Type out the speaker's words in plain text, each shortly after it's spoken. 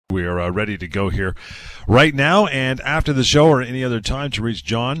We are ready to go here right now and after the show or any other time to reach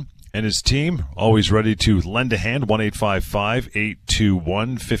John and his team. Always ready to lend a hand.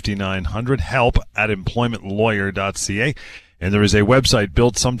 1-855-821-5900. Help at employmentlawyer.ca. And there is a website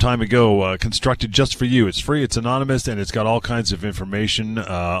built some time ago, constructed just for you. It's free, it's anonymous, and it's got all kinds of information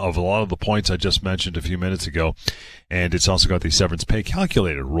of a lot of the points I just mentioned a few minutes ago. And it's also got the severance pay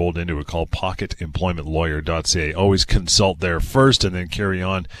calculator rolled into it called pocketemploymentlawyer.ca. Always consult there first and then carry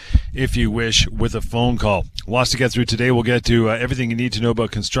on, if you wish, with a phone call. Lots to get through today. We'll get to everything you need to know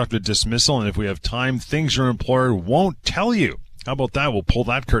about constructive dismissal. And if we have time, things your employer won't tell you. How about that? We'll pull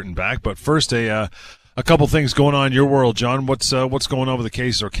that curtain back. But first, a couple things going on in your world, John. What's going on with the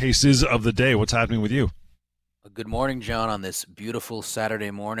case or cases of the day? What's happening with you? Good morning, John, on this beautiful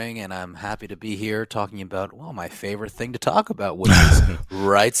Saturday morning, and I'm happy to be here talking about, well, my favorite thing to talk about, which is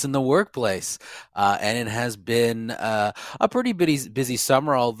rights in the workplace. And it has been a pretty busy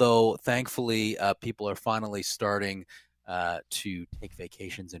summer, although thankfully people are finally starting to take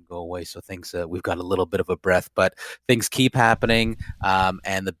vacations and go away. So things, we've got a little bit of a breath, but things keep happening.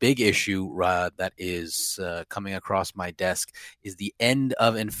 And the big issue that is coming across my desk is the end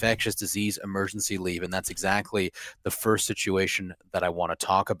of infectious disease emergency leave. And that's exactly the first situation that I want to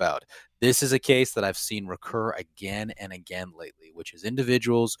talk about. This is a case that I've seen recur again and again lately, which is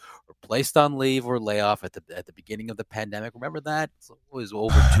individuals were placed on leave or layoff at the beginning of the pandemic. Remember that? It was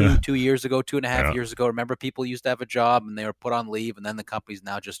over 2 years ago, 2.5 years ago. Remember, people used to have a job and they were put on leave, and then the companies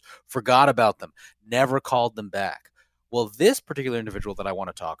now just forgot about them, never called them back. Well, this particular individual that I want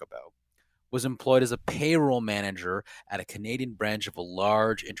to talk about was employed as a payroll manager at a Canadian branch of a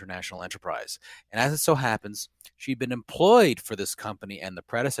large international enterprise. And as it so happens, she'd been employed for this company and the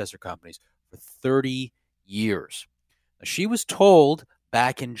predecessor companies for 30 years. Now, she was told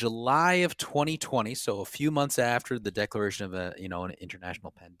back in July of 2020, so a few months after the declaration of an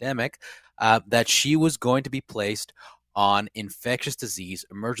international pandemic, that she was going to be placed on infectious disease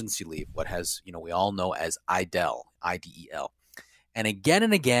emergency leave, what has, we all know as IDEL, I-D-E-L. And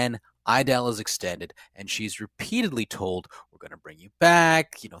again, IDEL is extended, and she's repeatedly told, we're going to bring you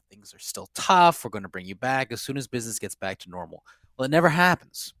back. Things are still tough. We're going to bring you back as soon as business gets back to normal. Well, it never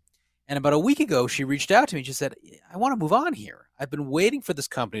happens. And about a week ago, she reached out to me. She said, I want to move on here. I've been waiting for this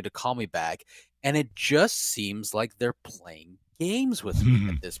company to call me back, and it just seems like they're playing games with me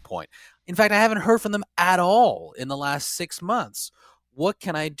at this point. In fact, I haven't heard from them at all in the last 6 months. What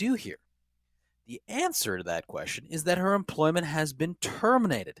can I do here? The answer to that question is that her employment has been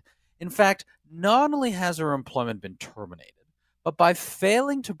terminated. In fact, not only has her employment been terminated, but by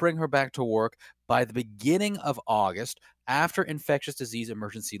failing to bring her back to work by the beginning of August, after infectious disease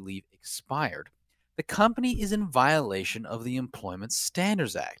emergency leave expired, the company is in violation of the Employment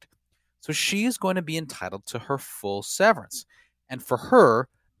Standards Act. So she is going to be entitled to her full severance. And for her,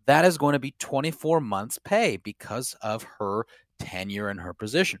 that is going to be 24 months' pay because of her tenure in her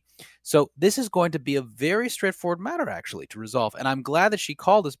position. So this is going to be a very straightforward matter, actually, to resolve. And I'm glad that she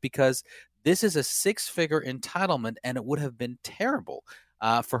called us, because this is a 6-figure entitlement, and it would have been terrible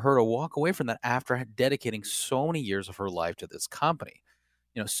for her to walk away from that after dedicating so many years of her life to this company.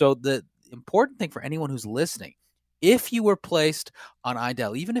 So the important thing for anyone who's listening, if you were placed on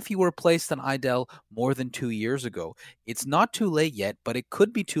IDEL, even if you were placed on IDEL more than 2 years ago, it's not too late yet, but it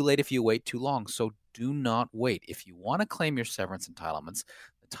could be too late if you wait too long. So do not wait. If you want to claim your severance entitlements,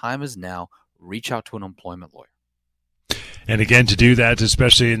 the time is now. Reach out to an employment lawyer. And again, to do that,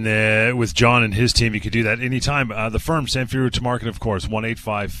 especially with John and his team, you can do that anytime. The firm, Sanfiru to Market, of course,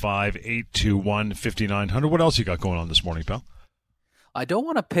 1-855-821-5900. What else you got going on this morning, pal? I don't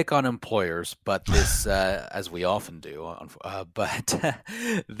want to pick on employers, but this, as we often do, but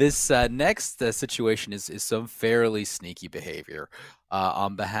this next situation is some fairly sneaky behavior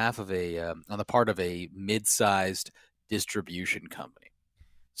on behalf of on the part of a mid-sized distribution company.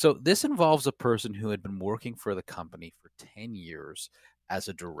 So this involves a person who had been working for the company for 10 years as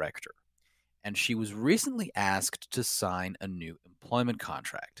a director, and she was recently asked to sign a new employment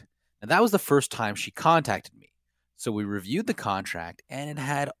contract. And that was the first time she contacted me. So we reviewed the contract, and it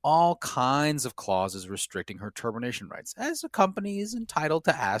had all kinds of clauses restricting her termination rights, as a company is entitled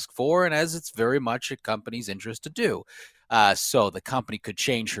to ask for, and as it's very much a company's interest to do. So the company could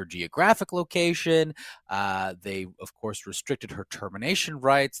change her geographic location. They, of course, restricted her termination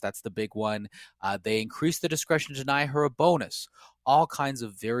rights. That's the big one. They increased the discretion to deny her a bonus. All kinds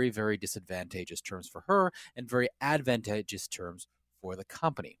of very, very disadvantageous terms for her and very advantageous terms for the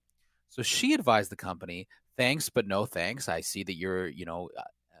company. So she advised the company, thanks, but no thanks. I see that you're,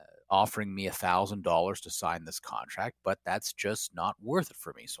 offering me $1,000 to sign this contract, but that's just not worth it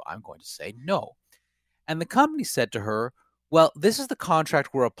for me. So I'm going to say no. And the company said to her, Well, this is the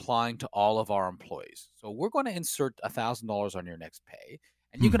contract we're applying to all of our employees. So we're going to insert $1,000 on your next pay,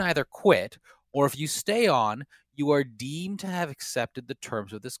 and you Hmm. can either quit, or if you stay on, you are deemed to have accepted the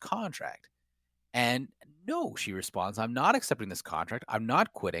terms of this contract. And no, she responds, I'm not accepting this contract. I'm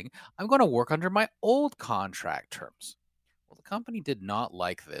not quitting. I'm going to work under my old contract terms. Well, the company did not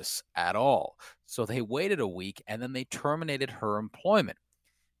like this at all. So they waited a week and then they terminated her employment.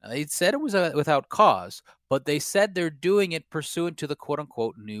 Now, they said it was without cause, but they said they're doing it pursuant to the quote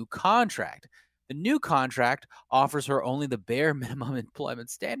unquote new contract. The new contract offers her only the bare minimum employment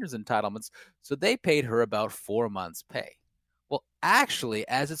standards entitlements, so they paid her about 4 months' pay. Well, actually,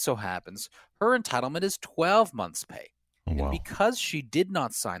 as it so happens, her entitlement is 12 months' pay. Oh, And wow. because she did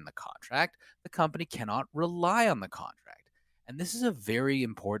not sign the contract, the company cannot rely on the contract. And this is a very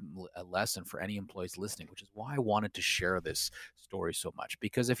important lesson for any employees listening, which is why I wanted to share this story so much.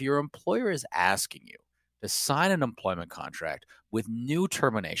 Because if your employer is asking you to sign an employment contract with new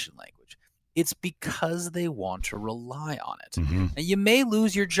termination language, it's because they want to rely on it. Hmm. And you may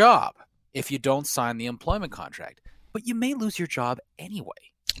lose your job if you don't sign the employment contract, but you may lose your job anyway.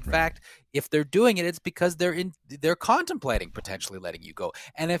 In Right. fact, if they're doing it, it's because they're contemplating potentially letting you go.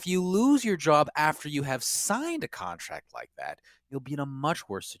 And if you lose your job after you have signed a contract like that, you'll be in a much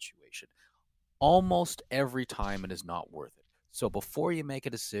worse situation. Almost every time it is not worth it. So before you make a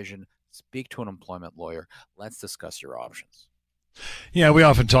decision, speak to an employment lawyer. Let's discuss your options. Yeah, we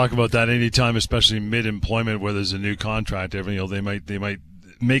often talk about that anytime, especially mid-employment, where there's a new contract. They might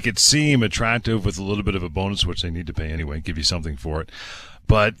make it seem attractive with a little bit of a bonus, which they need to pay anyway, give you something for it.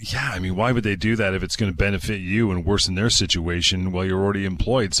 But yeah, I mean, why would they do that if it's going to benefit you and worsen their situation while you're already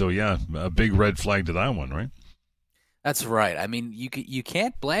employed? So yeah, a big red flag to that one, right? That's right. I mean, you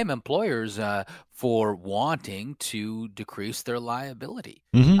can't blame employers for wanting to decrease their liability.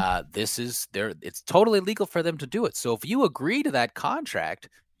 Mm-hmm. It's totally legal for them to do it. So if you agree to that contract,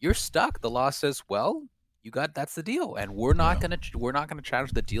 you're stuck. The law says, well, that's the deal, and Yeah. we're not gonna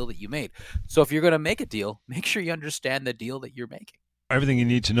challenge the deal that you made. So if you're gonna make a deal, make sure you understand the deal that you're making. Everything you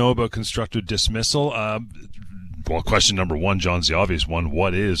need to know about constructive dismissal. Well, question number one, John's the obvious one.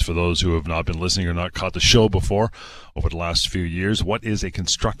 What is, for those who have not been listening or not caught the show before over the last few years, what is a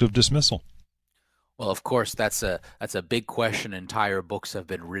constructive dismissal? Well, of course, that's a big question. Entire books have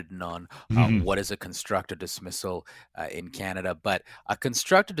been written on Mm-hmm. what is a constructive dismissal in Canada. But a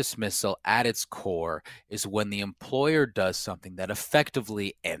constructive dismissal, at its core, is when the employer does something that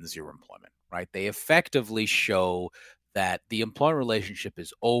effectively ends your employment. Right? They effectively show that the employment relationship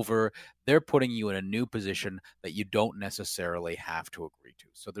is over. They're putting you in a new position that you don't necessarily have to agree to.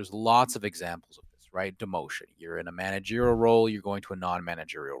 So there's lots of examples of this. Right? Demotion. You're in a managerial role. You're going to a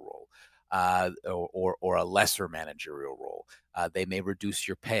non-managerial role. Or a lesser managerial role. They may reduce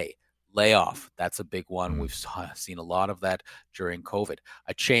your pay. Layoff, that's a big one. We've seen a lot of that during COVID.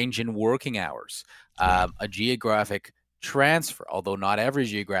 A change in working hours, Right. a geographic transfer, although not every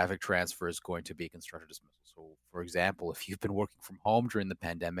geographic transfer is going to be constructive dismissal. So, for example, if you've been working from home during the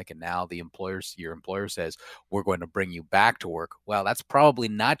pandemic and now your employer says, we're going to bring you back to work, well, that's probably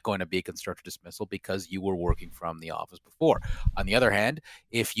not going to be a constructive dismissal because you were working from the office before. On the other hand,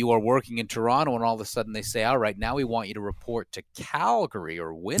 if you are working in Toronto and all of a sudden they say, all right, now we want you to report to Calgary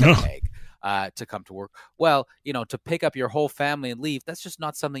or Winnipeg to come to work. Well, to pick up your whole family and leave, that's just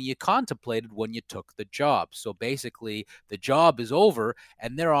not something you contemplated when you took the job. So basically, the job is over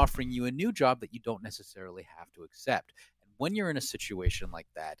and they're offering you a new job that you don't necessarily have to accept. And when you're in a situation like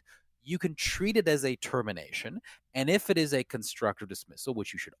that, you can treat it as a termination. And if it is a constructive dismissal,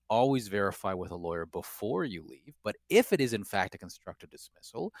 which you should always verify with a lawyer before you leave, but if it is in fact a constructive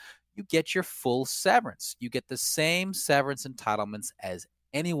dismissal, you get your full severance. You get the same severance entitlements as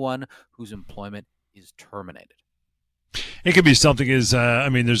anyone whose employment is terminated. It could be something I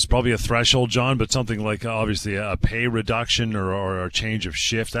mean, there's probably a threshold, John, but something like obviously a pay reduction or a change of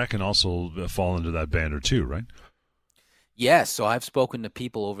shift, that can also fall into that banner too, right? Yes, so I've spoken to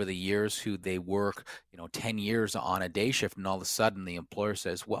people over the years who they work, 10 years on a day shift, and all of a sudden the employer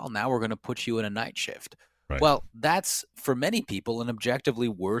says, well, now we're going to put you in a night shift. Right. Well, that's for many people an objectively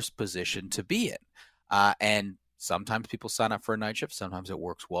worse position to be in. And sometimes people sign up for a night shift. Sometimes it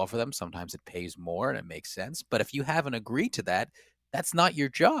works well for them. Sometimes it pays more and it makes sense. But if you haven't agreed to that, that's not your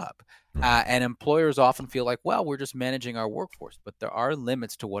job. Right. And employers often feel like, well, we're just managing our workforce. But there are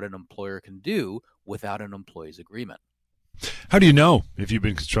limits to what an employer can do without an employee's agreement. How do you know if you've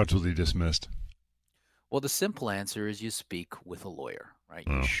been constructively dismissed? Well, the simple answer is you speak with a lawyer, right?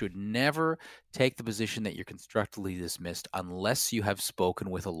 You should never take the position that you're constructively dismissed unless you have spoken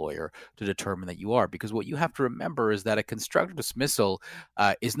with a lawyer to determine that you are. Because what you have to remember is that a constructive dismissal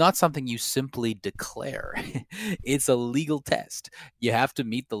is not something you simply declare. It's a legal test. You have to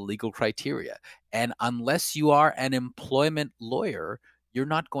meet the legal criteria. And unless you are an employment lawyer, you're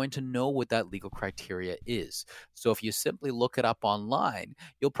not going to know what that legal criteria is. So if you simply look it up online,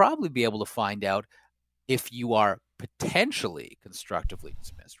 you'll probably be able to find out if you are potentially constructively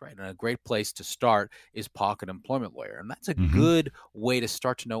dismissed, right? And a great place to start is Pocket Employment Lawyer. And that's a good way to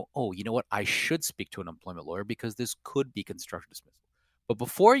start to know, oh, you know what? I should speak to an employment lawyer because this could be constructive dismissal. But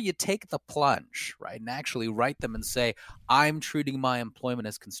before you take the plunge, right, and actually write them and say, I'm treating my employment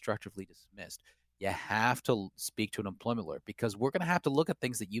as constructively dismissed, you have to speak to an employment lawyer because we're going to have to look at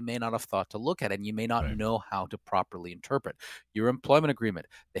things that you may not have thought to look at and you may not know how to properly interpret. Your employment agreement,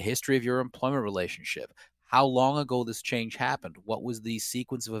 the history of your employment relationship, how long ago this change happened, what was the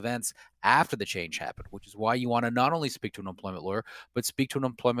sequence of events after the change happened, which is why you want to not only speak to an employment lawyer, but speak to an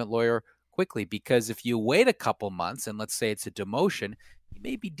employment lawyer quickly, because if you wait a couple months and let's say it's a demotion, you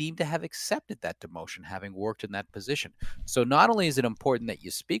may be deemed to have accepted that demotion, having worked in that position. So not only is it important that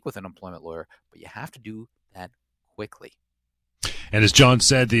you speak with an employment lawyer, but you have to do that quickly. And as John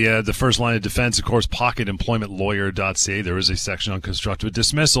said, the first line of defense, of course, pocketemploymentlawyer.ca. There is a section on constructive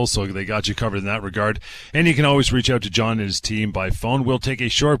dismissal, so they got you covered in that regard. And you can always reach out to John and his team by phone. We'll take a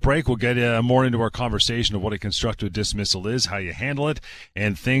short break. We'll get more into our conversation of what a constructive dismissal is, how you handle it,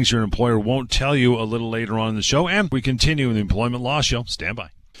 and things your employer won't tell you a little later on in the show. And we continue in the Employment Law Show. Stand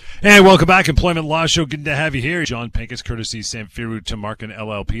by. Hey, welcome back, Employment Law Show. Good to have you here. John Pincus, courtesy Samfiru Tamarkin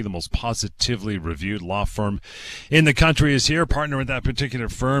LLP, the most positively reviewed law firm in the country, is here. Partner with that particular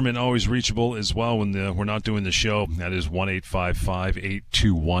firm and always reachable as well when we're not doing the show. That is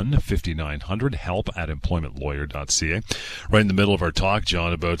 1-855-821-5900, help@employmentlawyer.ca. Right in the middle of our talk,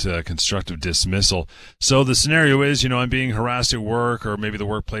 John, about constructive dismissal. So the scenario is, I'm being harassed at work, or maybe the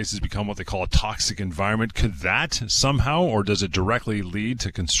workplace has become what they call a toxic environment. Could that somehow, or does it directly lead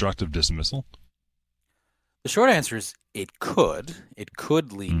to constructive dismissal? The short answer is it could. It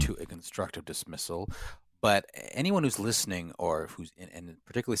could lead to a constructive dismissal, but anyone who's listening, or and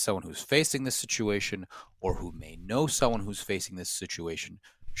particularly someone who's facing this situation, or who may know someone who's facing this situation,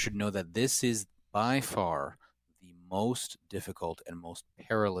 should know that this is by far the most difficult and most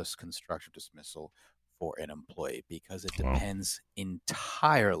perilous constructive dismissal for an employee, because it depends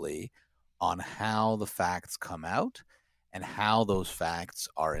entirely on how the facts come out and how those facts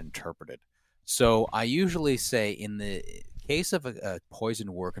are interpreted. So I usually say in the case of a poisoned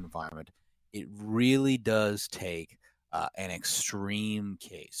work environment, it really does take an extreme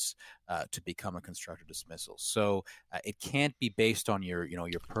case to become a constructive dismissal. So it can't be based on your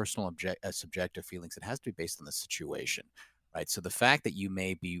personal subjective feelings. It has to be based on the situation, right? So the fact that you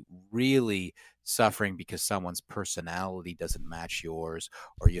may be really suffering because someone's personality doesn't match yours,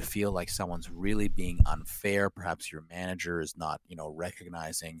 or you feel like someone's really being unfair, perhaps your manager is not,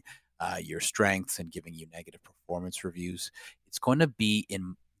 recognizing your strengths and giving you negative performance reviews, it's going to be,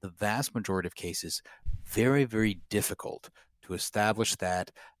 in the vast majority of cases, very, very difficult to establish that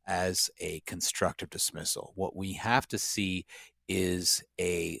as a constructive dismissal. What we have to see is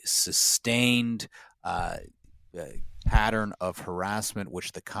a sustained pattern of harassment,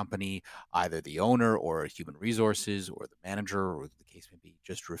 which the company, either the owner or human resources or the manager, or the case may be,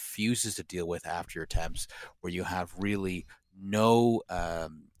 just refuses to deal with after your attempts, where you have really no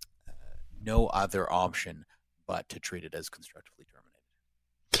other option but to treat it as constructively terminated.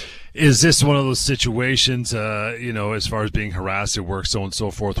 Is this one of those situations, as far as being harassed at work, so on and so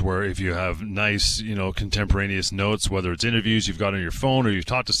forth, where if you have nice, contemporaneous notes, whether it's interviews you've got on your phone, or you've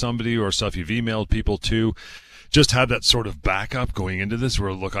talked to somebody, or stuff you've emailed people to, just have that sort of backup going into this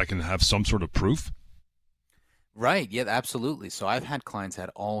where, look, I can have some sort of proof? Right. Yeah, absolutely. So I've had clients had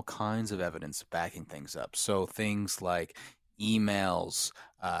all kinds of evidence backing things up. So things like emails,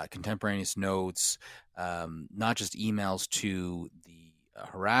 contemporaneous notes, not just emails to the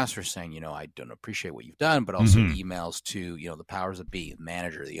harasser saying, I don't appreciate what you've done, but also emails to, the powers that be, the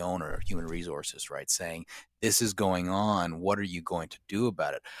manager, the owner, human resources, right, saying, this is going on. What are you going to do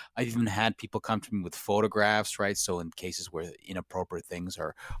about it? I've even had people come to me with photographs, right? So in cases where inappropriate things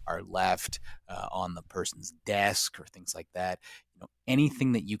are left on the person's desk or things like that,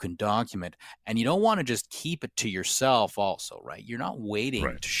 anything that you can document, and you don't want to just keep it to yourself also, right? You're not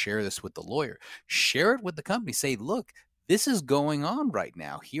waiting to share this with the lawyer. Share it with the company. Say, look, this is going on right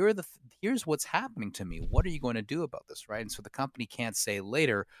now. Here's what's happening to me. What are you going to do about this, right? And so the company can't say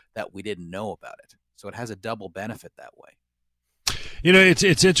later that we didn't know about it. So it has a double benefit that way.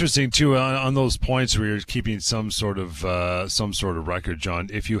 It's interesting too on those points where you're keeping some sort of record, John.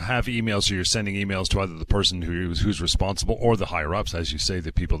 If you have emails, or you're sending emails to either the person who's responsible or the higher ups, as you say,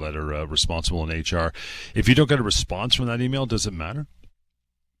 the people that are responsible in HR. If you don't get a response from that email, does it matter?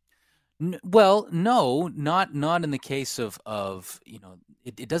 Well, no, not in the case of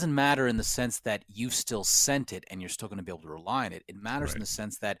it doesn't matter in the sense that you've still sent it and you're still going to be able to rely on it. It matters Right. in the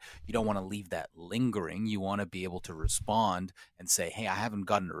sense that you don't want to leave that lingering. You want to be able to respond and say, hey, I haven't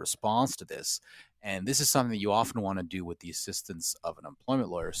gotten a response to this. And this is something that you often want to do with the assistance of an employment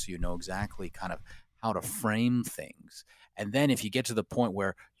lawyer, so you know exactly kind of how to frame things. And then if you get to the point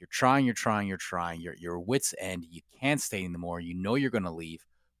where you're trying, your wits end, you can't stay anymore, you know you're going to leave.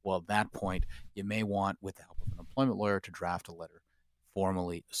 Well, at that point, you may want, with the help of an employment lawyer, to draft a letter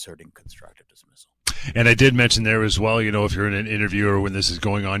formally asserting constructive dismissal. And I did mention there as well, if you're in an interview or when this is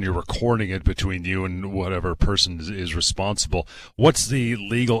going on, you're recording it between you and whatever person is responsible. What's the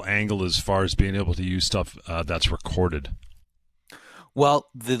legal angle as far as being able to use stuff that's recorded? Well,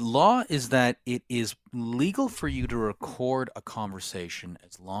 the law is that it is legal for you to record a conversation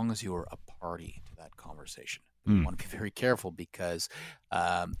as long as you are a party to that conversation. You want to be very careful because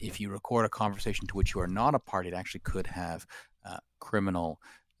if you record a conversation to which you are not a party, it actually could have criminal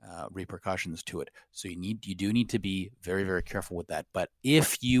repercussions to it. So you do need to be very, very careful with that. But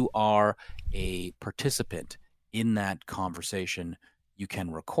if you are a participant in that conversation, you can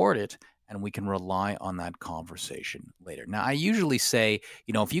record it, and we can rely on that conversation later. Now, I usually say,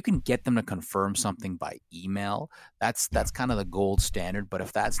 if you can get them to confirm something by email, that's kind of the gold standard. But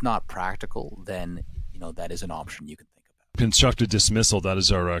if that's not practical, then that is an option you can think about. Constructive dismissal, that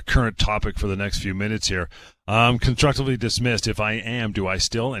is our current topic for the next few minutes here. Constructively dismissed, if I am, do I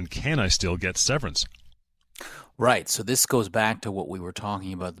still and can I still get severance? Right. So this goes back to what we were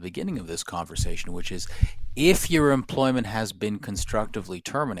talking about at the beginning of this conversation, which is if your employment has been constructively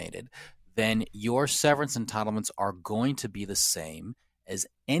terminated, then your severance entitlements are going to be the same as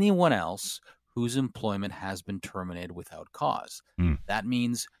anyone else whose employment has been terminated without cause. That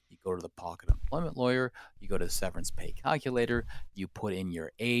means you go to the pocket employment lawyer, you go to the severance pay calculator, you put in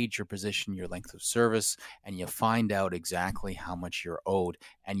your age, your position, your length of service, and you find out exactly how much you're owed.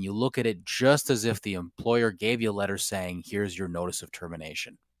 And you look at it just as if the employer gave you a letter saying, here's your notice of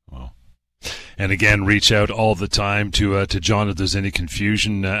termination. Wow. And again, reach out all the time to John if there's any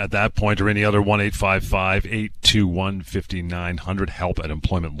confusion at that point, or any other 1-855-821-5900,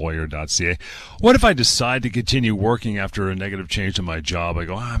 help@employmentlawyer.ca. What if I decide to continue working after a negative change in my job? I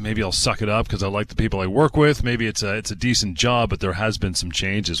go, maybe I'll suck it up because I like the people I work with. Maybe it's a decent job, but there has been some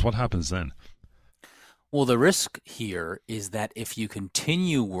changes. What happens then? Well, the risk here is that if you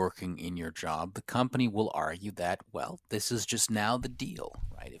continue working in your job, the company will argue that, well, this is just now the deal,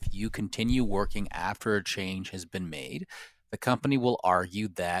 right? If you continue working after a change has been made, the company will argue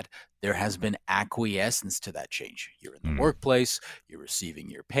that there has been acquiescence to that change. You're in the workplace, you're receiving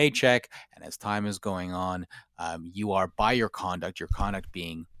your paycheck, and as time is going on, you are, by your conduct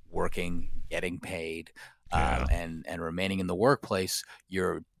being working, getting paid, and remaining in the workplace,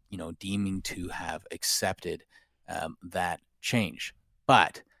 you're deeming to have accepted that change.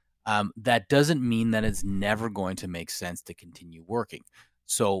 But that doesn't mean that it's never going to make sense to continue working.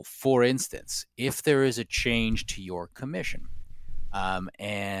 So, for instance, if there is a change to your commission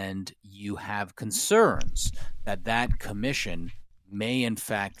and you have concerns that that commission may in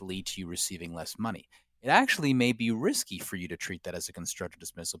fact lead to you receiving less money, it actually may be risky for you to treat that as a constructive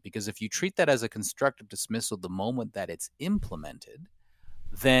dismissal, because if you treat that as a constructive dismissal the moment that it's implemented,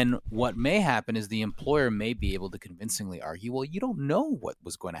 then what may happen is the employer may be able to convincingly argue, well, you don't know what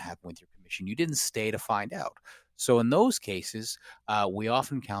was going to happen with your commission. You didn't stay to find out. So in those cases, we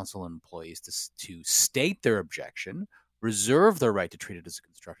often counsel employees to state their objection, reserve their right to treat it as a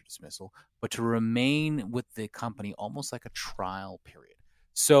constructive dismissal, but to remain with the company almost like a trial period.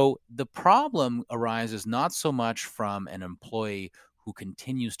 So the problem arises not so much from an employee who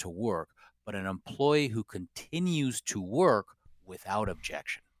continues to work, but an employee who continues to work without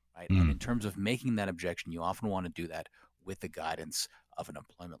objection, right? And in terms of making that objection, you often want to do that with the guidance of an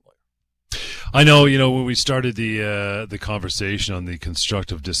employment lawyer. I know, when we started the conversation on the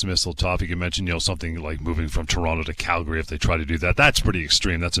constructive dismissal topic, you mentioned, something like moving from Toronto to Calgary. If they try to do that, that's pretty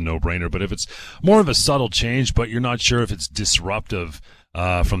extreme. That's a no-brainer. But if it's more of a subtle change, but you're not sure if it's disruptive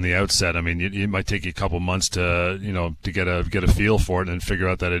from the outset, I mean, it might take you a couple months to get a feel for it and figure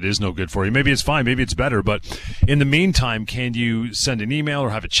out that it is no good for you. Maybe it's fine, maybe it's better, but in the meantime, can you send an email or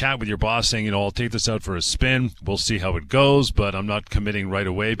have a chat with your boss saying, I'll take this out for a spin, we'll see how it goes, but I'm not committing right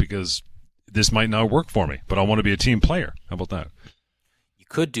away because this might not work for me, but I want to be a team player. How about that? You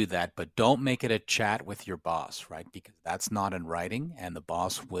could do that, but don't make it a chat with your boss, right? Because that's not in writing, and the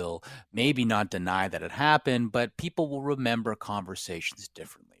boss will maybe not deny that it happened, but people will remember conversations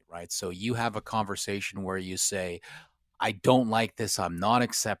differently, right? So you have a conversation where you say, I don't like this. I'm not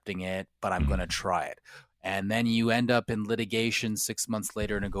accepting it, but I'm going to try it. And then you end up in litigation 6 months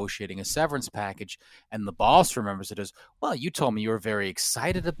later negotiating a severance package. And the boss remembers it as, well, you told me you were very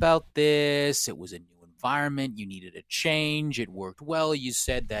excited about this. It was a new environment. You needed a change. It worked well. You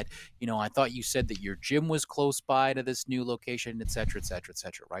said that, I thought you said that your gym was close by to this new location, et cetera, et cetera, et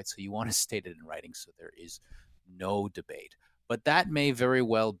cetera, right? So you want to state it in writing so there is no debate. But that may very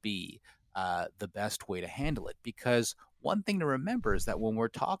well be the best way to handle it, because one thing to remember is that when we're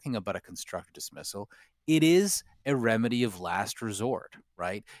talking about a constructive dismissal, it is a remedy of last resort,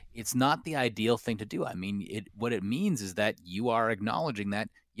 right? It's not the ideal thing to do. I mean, what it means is that you are acknowledging that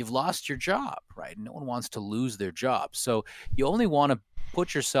you've lost your job, right? No one wants to lose their job. So you only want to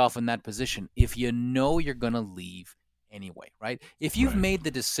put yourself in that position if you know you're going to leave anyway, right? If you've made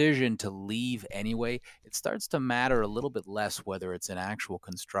the decision to leave anyway, it starts to matter a little bit less whether it's an actual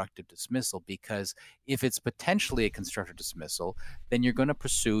constructive dismissal, because if it's potentially a constructive dismissal, then you're going to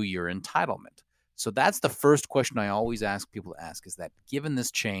pursue your entitlement. So that's the first question I always ask people to ask, is that given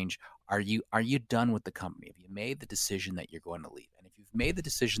this change, are you done with the company? Have you made the decision that you're going to leave? And if you've made the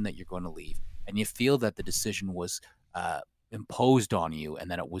decision that you're going to leave and you feel that the decision was imposed on you and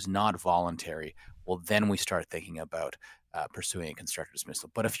that it was not voluntary, well, then we start thinking about pursuing a constructive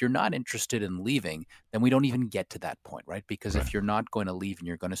dismissal. But if you're not interested in leaving, then we don't even get to that point, right? Because if you're not going to leave and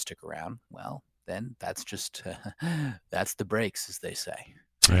you're going to stick around, well, then that's just that's the breaks, as they say.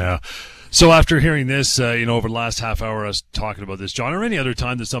 Yeah. So after hearing this, over the last half hour, us talking about this, John, or any other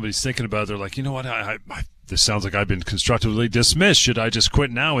time that somebody's thinking about it, they're like, you know what, this sounds like I've been constructively dismissed. Should I just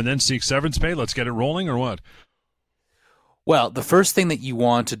quit now and then seek severance pay? Let's get it rolling, or what? Well, the first thing that you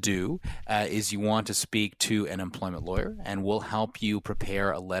want to do is you want to speak to an employment lawyer, and we'll help you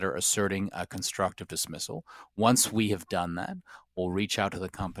prepare a letter asserting a constructive dismissal. Once we have done that, we'll reach out to the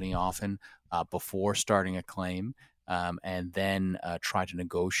company often before starting a claim, and then try to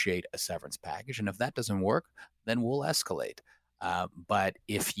negotiate a severance package. And if that doesn't work, then we'll escalate. But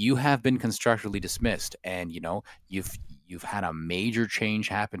if you have been constructively dismissed and you've had a major change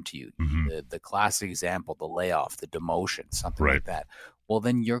happen to you, the classic example, the layoff, the demotion, something like that, well,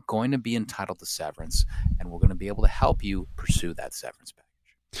 then you're going to be entitled to severance, and we're going to be able to help you pursue that severance package.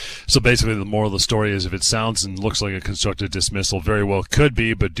 So basically the moral of the story is, if it sounds and looks like a constructive dismissal, very well could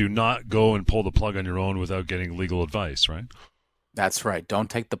be, but do not go and pull the plug on your own without getting legal advice, right? That's right. Don't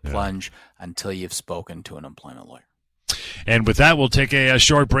take the plunge until you've spoken to an employment lawyer. And with that, we'll take a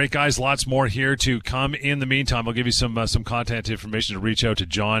short break, guys. Lots more here to come. In the meantime, I'll give you some contact information to reach out to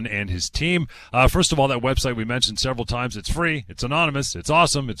John and his team. First of all, that website we mentioned several times, it's free, it's anonymous, it's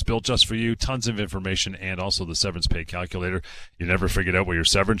awesome, it's built just for you, tons of information, and also the severance pay calculator. You never figured out what your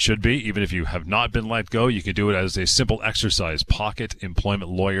severance should be. Even if you have not been let go, you can do it as a simple exercise.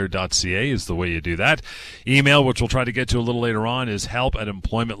 Pocketemploymentlawyer.ca is the way you do that. Email, which we'll try to get to a little later on, is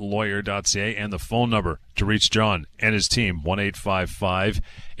help@employmentlawyer.ca, and the phone number to reach John and his team,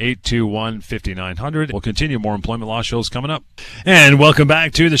 1-855-821-5900. We'll continue. More Employment Law shows coming up. And welcome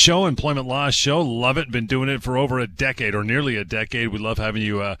back to the show, Employment Law Show. Love it. Been doing it for over a decade, or nearly a decade. We love having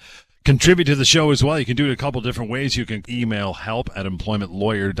you contribute to the show as well. You can do it a couple different ways. You can email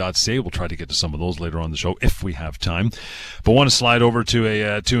help@employmentlawyer.ca. We'll try to get to some of those later on the show if we have time. But want to slide over to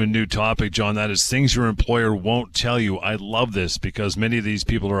a new topic, John. That is things your employer won't tell you. I love this because many of these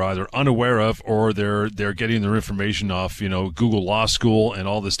people are either unaware of, or they're getting their information off, Google Law School and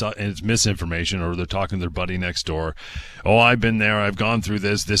all this stuff, and it's misinformation, or they're talking to their buddy next door. Oh, I've been there. I've gone through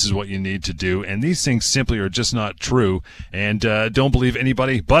this. This is what you need to do. And these things simply are just not true. And don't believe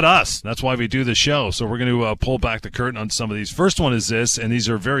anybody but us. That's why we do the show. So we're going to pull back the curtain on some of these. First one is this, and these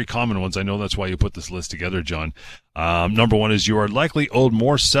are very common ones. I know that's why you put this list together, John. Number one is, you are likely owed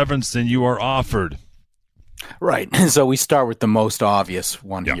more severance than you are offered. Right. So we start with the most obvious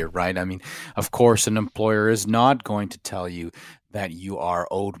one here, right? I mean, of course, an employer is not going to tell you that you are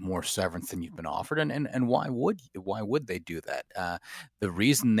owed more severance than you've been offered. And why would they do that? The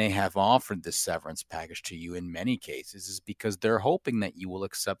reason they have offered this severance package to you in many cases is because they're hoping that you will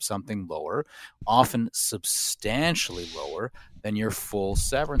accept something lower, often substantially lower than your full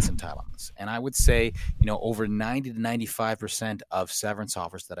severance entitlements. And I would say, over 90 to 95% of severance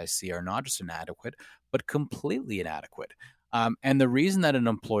offers that I see are not just inadequate, but completely inadequate. And the reason that an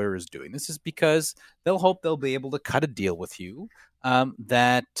employer is doing this is because they'll hope they'll be able to cut a deal with you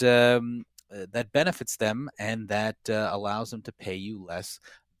that benefits them and that allows them to pay you less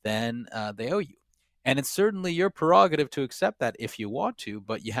than they owe you. And it's certainly your prerogative to accept that if you want to,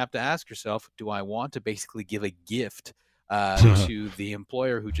 but you have to ask yourself, do I want to basically give a gift to the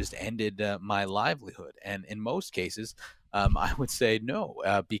employer who just ended my livelihood? And in most cases, I would say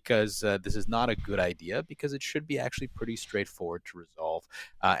no, because this is not a good idea, because it should be actually pretty straightforward to resolve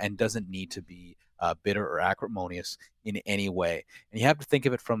and doesn't need to be bitter or acrimonious in any way. And you have to think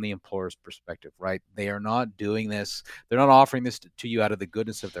of it from the employer's perspective, right? They are not doing this. They're not offering this to you out of the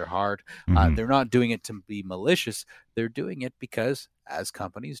goodness of their heart. Mhm. They're not doing it to be malicious. They're doing it because, as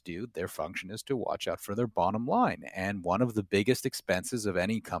companies do, their function is to watch out for their bottom line. And one of the biggest expenses of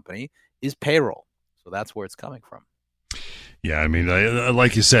any company is payroll. So that's where it's coming from. Yeah, I mean,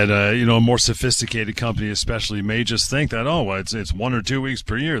 like you said, a more sophisticated company, especially, may just think that, oh, well, it's 1 or 2 weeks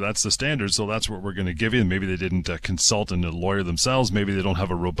per year. That's the standard, so that's what we're going to give you. And maybe they didn't consult a lawyer themselves. Maybe they don't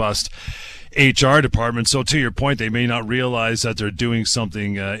have a robust HR department. So to your point, they may not realize that they're doing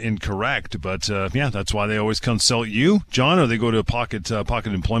something incorrect. But yeah, that's why they always consult you, John, or they go to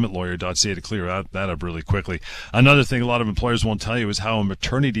pocketemploymentlawyer.ca to clear that up really quickly. Another thing a lot of employers won't tell you is how a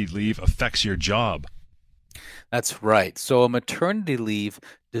maternity leave affects your job. That's right. So a maternity leave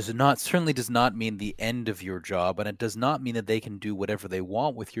certainly does not mean the end of your job, and it does not mean that they can do whatever they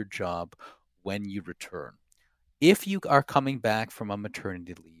want with your job when you return. If you are coming back from a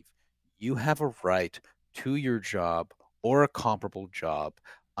maternity leave, you have a right to your job or a comparable job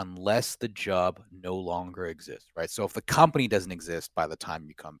unless the job no longer exists, right? So if the company doesn't exist by the time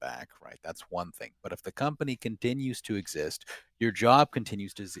you come back, right, that's one thing. But if the company continues to exist, your job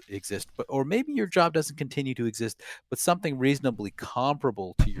continues to exist, or maybe your job doesn't continue to exist, but something reasonably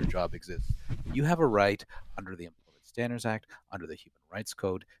comparable to your job exists, you have a right under the Employment Standards Act, under the Human Rights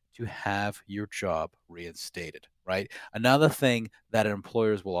Code, to have your job reinstated, right? Another thing that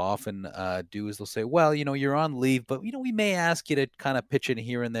employers will often do is they'll say, well, you're on leave, but, we may ask you to kind of pitch in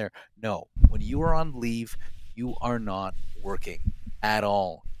here and there. No, when you are on leave, you are not working at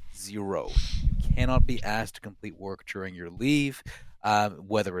all. Zero. You cannot be asked to complete work during your leave,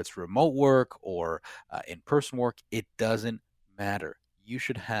 whether it's remote work or in-person work. It doesn't matter. You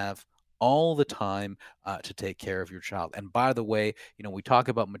should have all the time to take care of your child. And by the way, we talk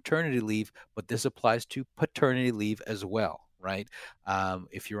about maternity leave, but this applies to paternity leave as well, right?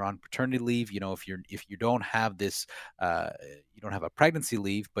 If you're on paternity leave, if you don't have this, you don't have a pregnancy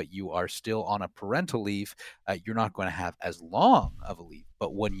leave, but you are still on a parental leave, you're not going to have as long of a leave.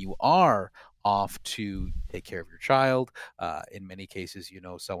 But when you are off to take care of your child, in many cases,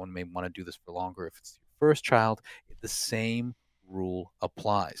 someone may want to do this for longer if it's your first child. The same rule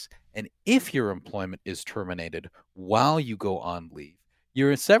applies. And if your employment is terminated while you go on leave,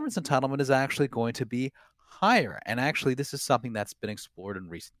 your severance entitlement is actually going to be higher. And actually, this is something that's been explored in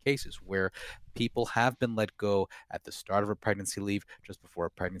recent cases where people have been let go at the start of a pregnancy leave, just before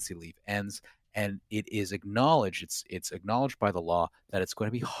a pregnancy leave ends. And it is acknowledged, it's acknowledged by the law that it's going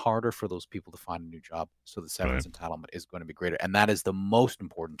to be harder for those people to find a new job. So the severance entitlement is going to be greater. And that is the most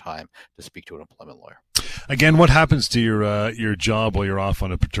important time to speak to an employment lawyer. Again, what happens to your job while you're off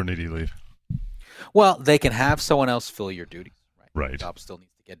on a paternity leave? Well, they can have someone else fill your duties. Right. The job still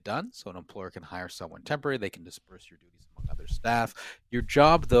needs to get done, so an employer can hire someone temporary. They can disperse your duties among other staff. Your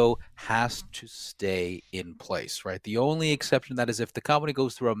job, though, has to stay in place, right? The only exception to that is if the company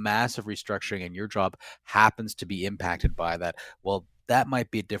goes through a massive restructuring and your job happens to be impacted by that. Well, that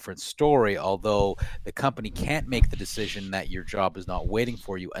might be a different story, although the company can't make the decision that your job is not waiting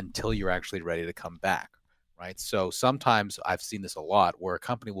for you until you're actually ready to come back. Right. So sometimes I've seen this a lot where a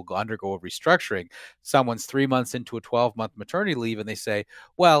company will undergo a restructuring. Someone's 3 months into a 12-month maternity leave and they say,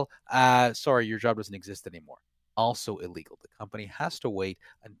 well, sorry, your job doesn't exist anymore. Also illegal. The company has to wait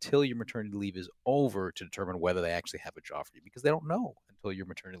until your maternity leave is over to determine whether they actually have a job for you, because they don't know until your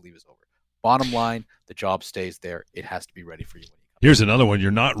maternity leave is over. Bottom line, the job stays there. It has to be ready for you when you come. Here's another one. You're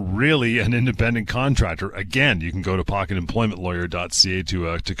not really an independent contractor. Again, you can go to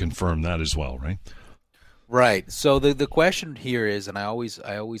pocketemploymentlawyer.ca to confirm that as well, right? Right. So the question here is, and I always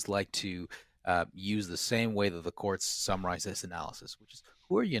like to use the same way that the courts summarize this analysis, which is,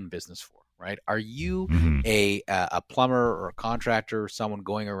 who are you in business for? Right? Are you a plumber or a contractor, someone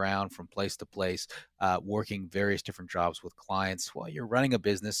going around from place to place, working various different jobs with clients? Well, you're running a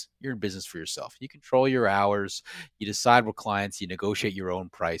business. You're in business for yourself. You control your hours. You decide what clients. You negotiate your own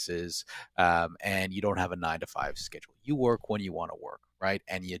prices, and you don't have a 9-to-5 schedule. You work when you want to work, right?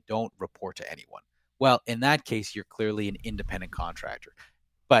 And you don't report to anyone. Well, in that case, you're clearly an independent contractor.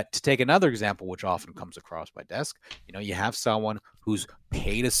 But to take another example, which often comes across my desk, you have someone who's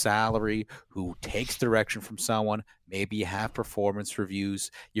paid a salary, who takes direction from someone. Maybe you have performance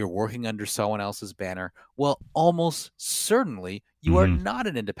reviews, you're working under someone else's banner. Well, almost certainly you are Mm-hmm. not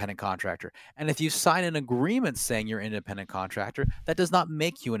an independent contractor. And if you sign an agreement saying you're an independent contractor, that does not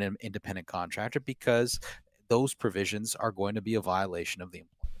make you an independent contractor, because those provisions are going to be a violation of the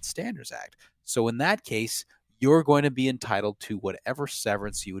Employment Standards Act. So in that case, you're going to be entitled to whatever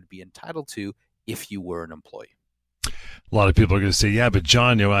severance you would be entitled to if you were an employee. A lot of people are going to say, "Yeah, but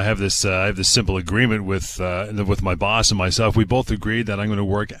John, I have this simple agreement with my boss and myself. We both agreed that I'm going to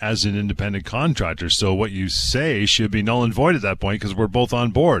work as an independent contractor. So what you say should be null and void at that point because we're both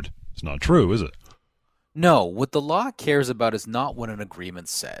on board." It's not true, is it? No, what the law cares about is not what an agreement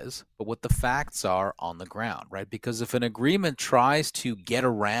says, but what the facts are on the ground, right? Because if an agreement tries to get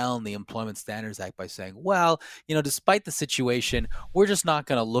around the Employment Standards Act by saying, well, despite the situation, we're just not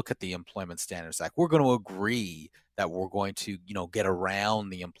going to look at the Employment Standards Act. We're going to agree that we're going to, get around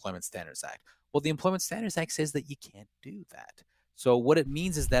the Employment Standards Act. Well, the Employment Standards Act says that you can't do that. So what it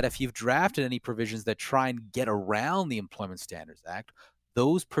means is that if you've drafted any provisions that try and get around the Employment Standards Act,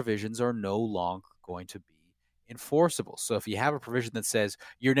 those provisions are no longer going to be enforceable. So if you have a provision that says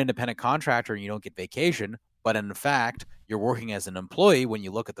you're an independent contractor and you don't get vacation, but in fact, you're working as an employee when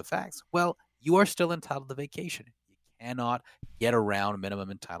you look at the facts, well, you are still entitled to vacation. You cannot get around minimum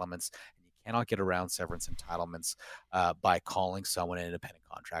entitlements, and you cannot get around severance entitlements by calling someone an independent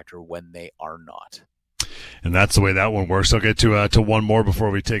contractor when they are not. And that's the way that one works. I'll get to one more before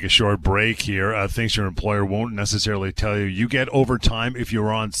we take a short break here. Things your employer won't necessarily tell you. You get overtime if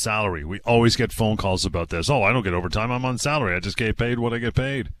you're on salary. We always get phone calls about this. Oh, I don't get overtime. I'm on salary. I just get paid what I get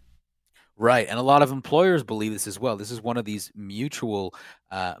paid. Right. And a lot of employers believe this as well. This is one of these mutual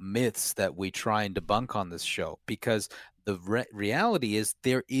myths that we try and debunk on this show, because the reality is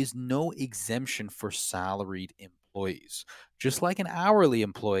there is no exemption for salaried employees. Just like an hourly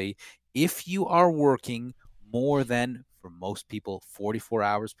employee, if you are working more than, for most people, 44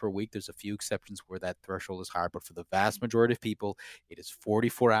 hours per week, there's a few exceptions where that threshold is higher, but for the vast majority of people, it is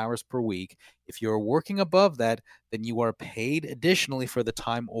 44 hours per week. If you're working above that, then you are paid additionally for the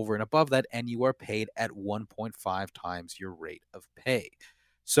time over and above that, and you are paid at 1.5 times your rate of pay.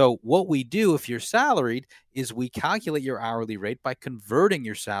 So what we do if you're salaried is we calculate your hourly rate by converting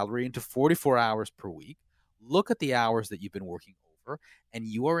your salary into 44 hours per week, look at the hours that you've been working over, and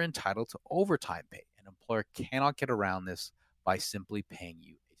you are entitled to overtime pay. An employer cannot get around this by simply paying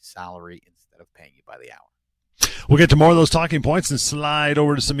you a salary instead of paying you by the hour. We'll get to more of those talking points and slide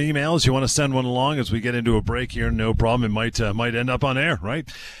over to some emails. You want to send one along as we get into a break here, no problem. It might end up on air, right?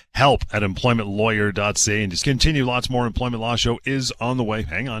 Help at employmentlawyer.ca. And just continue. Lots more Employment Law Show is on the way.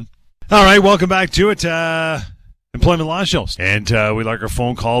 Hang on. All right, welcome back to it. Employment Law Show. And we like our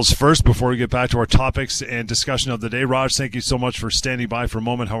phone calls first before we get back to our topics and discussion of the day. Raj, thank you so much for standing by for a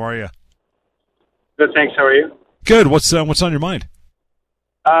moment. How are you? Good, thanks. How are you? Good. What's on your mind?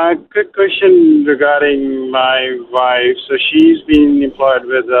 Good question regarding my wife. So she's been employed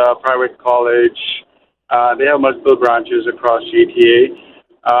with a private college. They have multiple branches across GTA.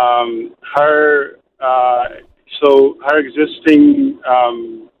 Her existing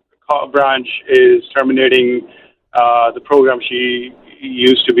branch is terminating the program she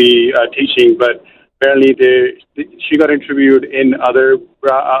used to be teaching, but apparently she got interviewed in other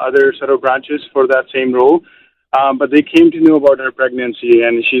sort of branches for that same role. But they came to know about her pregnancy,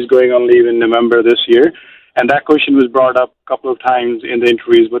 and she's going on leave in November this year. And that question was brought up a couple of times in the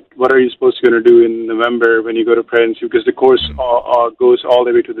interviews. But what are you supposed to going to do in November when you go to pregnancy? Because the course goes all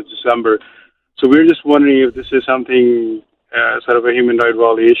the way to the December. So we're just wondering if this is something sort of a human right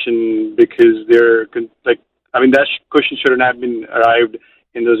violation, because that question shouldn't have been arrived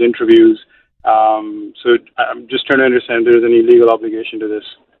in those interviews. So I'm just trying to understand if there's any legal obligation to this.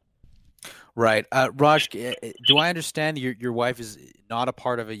 Right. Raj, do I understand your wife is not a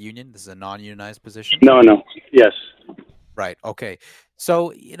part of a union? This is a non-unionized position? No. Yes. Right. Okay.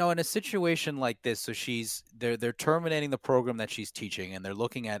 So, in a situation like this, so they're terminating the program that she's teaching, and they're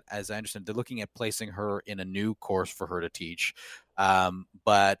looking at, as I understand, they're looking at placing her in a new course for her to teach.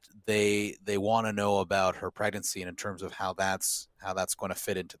 But they want to know about her pregnancy and in terms of how that's going to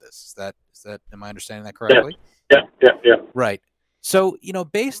fit into this. Is that am I understanding that correctly? Yeah. Right. So,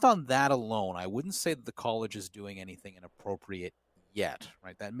 based on that alone, I wouldn't say that the college is doing anything inappropriate yet,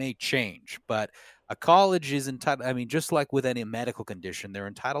 right? That may change, but a college is entitled, just like with any medical condition, they're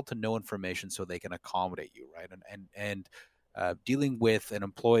entitled to know information so they can accommodate you, right? And dealing with an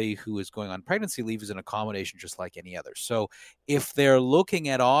employee who is going on pregnancy leave is an accommodation just like any other. So if they're looking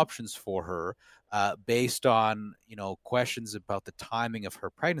at options for her, based on questions about the timing of her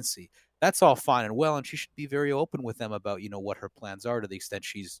pregnancy. That's all fine and well, and she should be very open with them about what her plans are, to the extent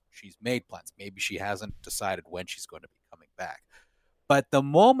she's made plans. Maybe she hasn't decided when she's going to be coming back. But the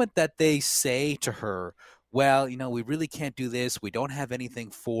moment that they say to her, well, we really can't do this, we don't have anything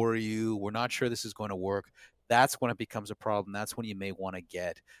for you, we're not sure this is going to work, that's when it becomes a problem. That's when you may want to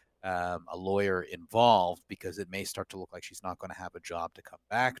get a lawyer involved, because it may start to look like she's not going to have a job to come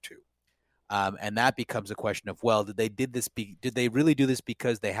back to. And that becomes a question of, well, did they really do this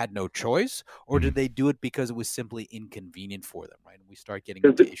because they had no choice, or did they do it because it was simply inconvenient for them, right? And we start getting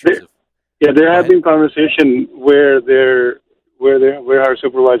into issues of... Yeah, there have been conversations where our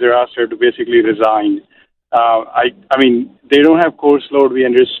supervisor asked her to basically resign. I mean, they don't have course load. We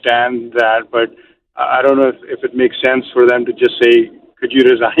understand that, but I don't know if it makes sense for them to just say, "Could you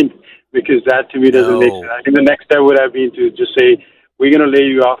resign?" Because that to me doesn't make sense. I think the next step would have been to just say, "We're going to lay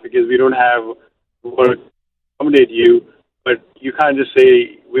you off because we don't have work to accommodate you." But you can't just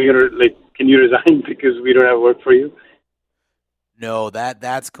say, "We're going to can you resign because we don't have work for you?" No,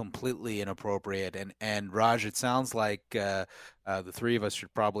 that's completely inappropriate. And Raj, it sounds like the three of us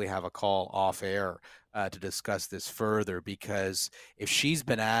should probably have a call off air to discuss this further, because if she's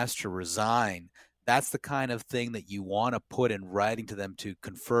been asked to resign, that's the kind of thing that you want to put in writing to them to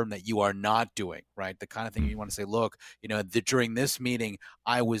confirm that you are not doing, right? The kind of thing you want to say, look, during this meeting,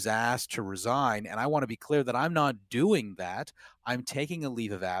 I was asked to resign, and I want to be clear that I'm not doing that. I'm taking a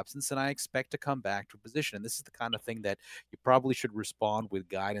leave of absence, and I expect to come back to a position. And this is the kind of thing that you probably should respond with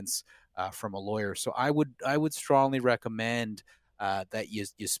guidance from a lawyer. So I would strongly recommend that you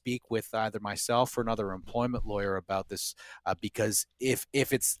speak with either myself or another employment lawyer about this, because if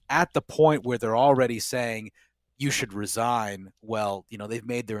it's at the point where they're already saying you should resign, well, they've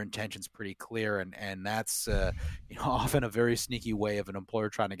made their intentions pretty clear, and that's often a very sneaky way of an employer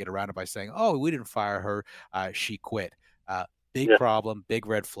trying to get around it by saying, oh, we didn't fire her, she quit. Big problem, big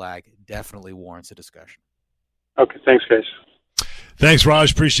red flag, definitely warrants a discussion. Okay, thanks, guys. Thanks,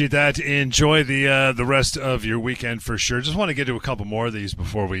 Raj. Appreciate that. Enjoy the rest of your weekend for sure. Just want to get to a couple more of these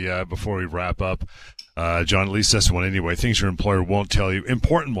before we wrap up. John, at least this one anyway. Things your employer won't tell you.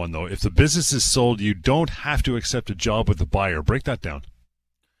 Important one though. If the business is sold, you don't have to accept a job with the buyer. Break that down.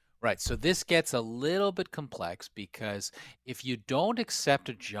 Right. So this gets a little bit complex, because if you don't accept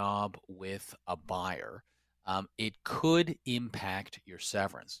a job with a buyer, it could impact your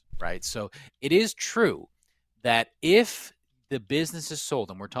severance. Right. So it is true that if the business is sold,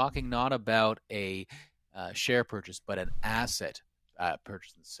 and we're talking not about a share purchase, but an asset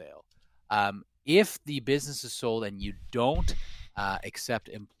purchase and sale. If the business is sold and you don't accept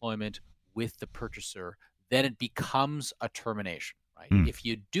employment with the purchaser, then it becomes a termination. Right? If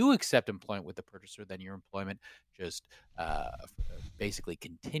you do accept employment with the purchaser, then your employment just basically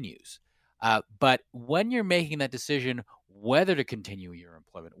continues. But when you're making that decision whether to continue your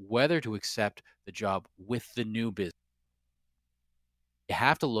employment, whether to accept the job with the new business, you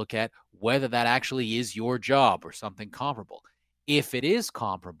have to look at whether that actually is your job or something comparable. If it is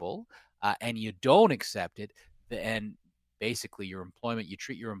comparable and you don't accept it, and basically you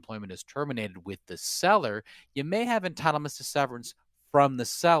treat your employment as terminated with the seller, you may have entitlements to severance from the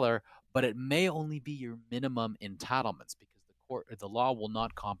seller, but it may only be your minimum entitlements, because the law will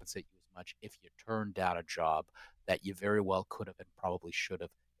not compensate you as much if you turn down a job that you very well could have and probably should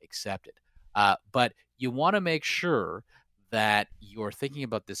have accepted. But you want to make sure that you're thinking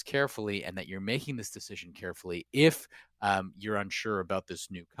about this carefully and that you're making this decision carefully if you're unsure about this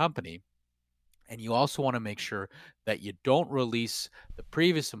new company. And you also want to make sure that you don't release the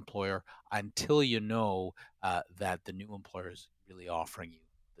previous employer until you know that the new employer is really offering you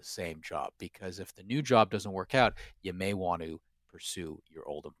the same job. Because if the new job doesn't work out, you may want to pursue your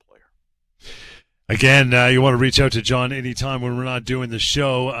old employer. Again, you want to reach out to John anytime when we're not doing the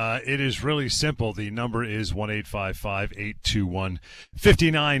show. It is really simple. The number is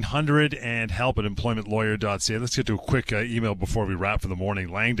 1-855-821-5900 and help@employmentlawyer.ca. Let's get to a quick email before we wrap for the morning.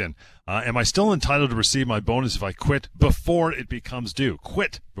 Langdon, am I still entitled to receive my bonus if I quit before it becomes due?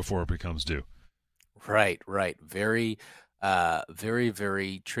 Quit before it becomes due. Right. Very,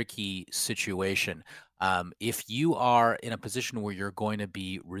 very tricky situation. If you are in a position where you're going to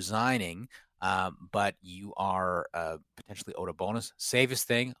be resigning, but you are potentially owed a bonus, safest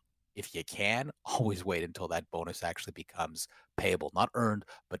thing, if you can, always wait until that bonus actually becomes payable. Not earned,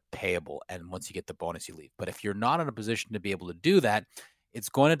 but payable. And once you get the bonus, you leave. But if you're not in a position to be able to do that, it's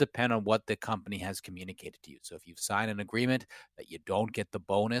going to depend on what the company has communicated to you. So if you've signed an agreement that you don't get the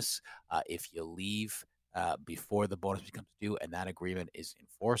bonus, if you leave before the bonus becomes due and that agreement is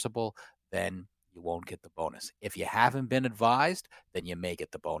enforceable, then you won't get the bonus. If you haven't been advised, then you may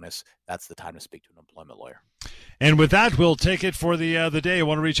get the bonus. That's the time to speak to an employment lawyer. And with that, we'll take it for the day. I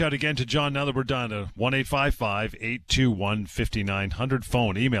want to reach out again to John now that we're done. 1-855-821-5900.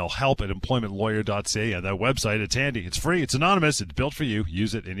 Phone, email, help@employmentlawyer.ca. And that website, it's handy. It's free. It's anonymous. It's built for you.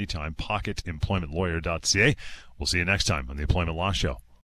 Use it anytime. Pocketemploymentlawyer.ca. We'll see you next time on the Employment Law Show.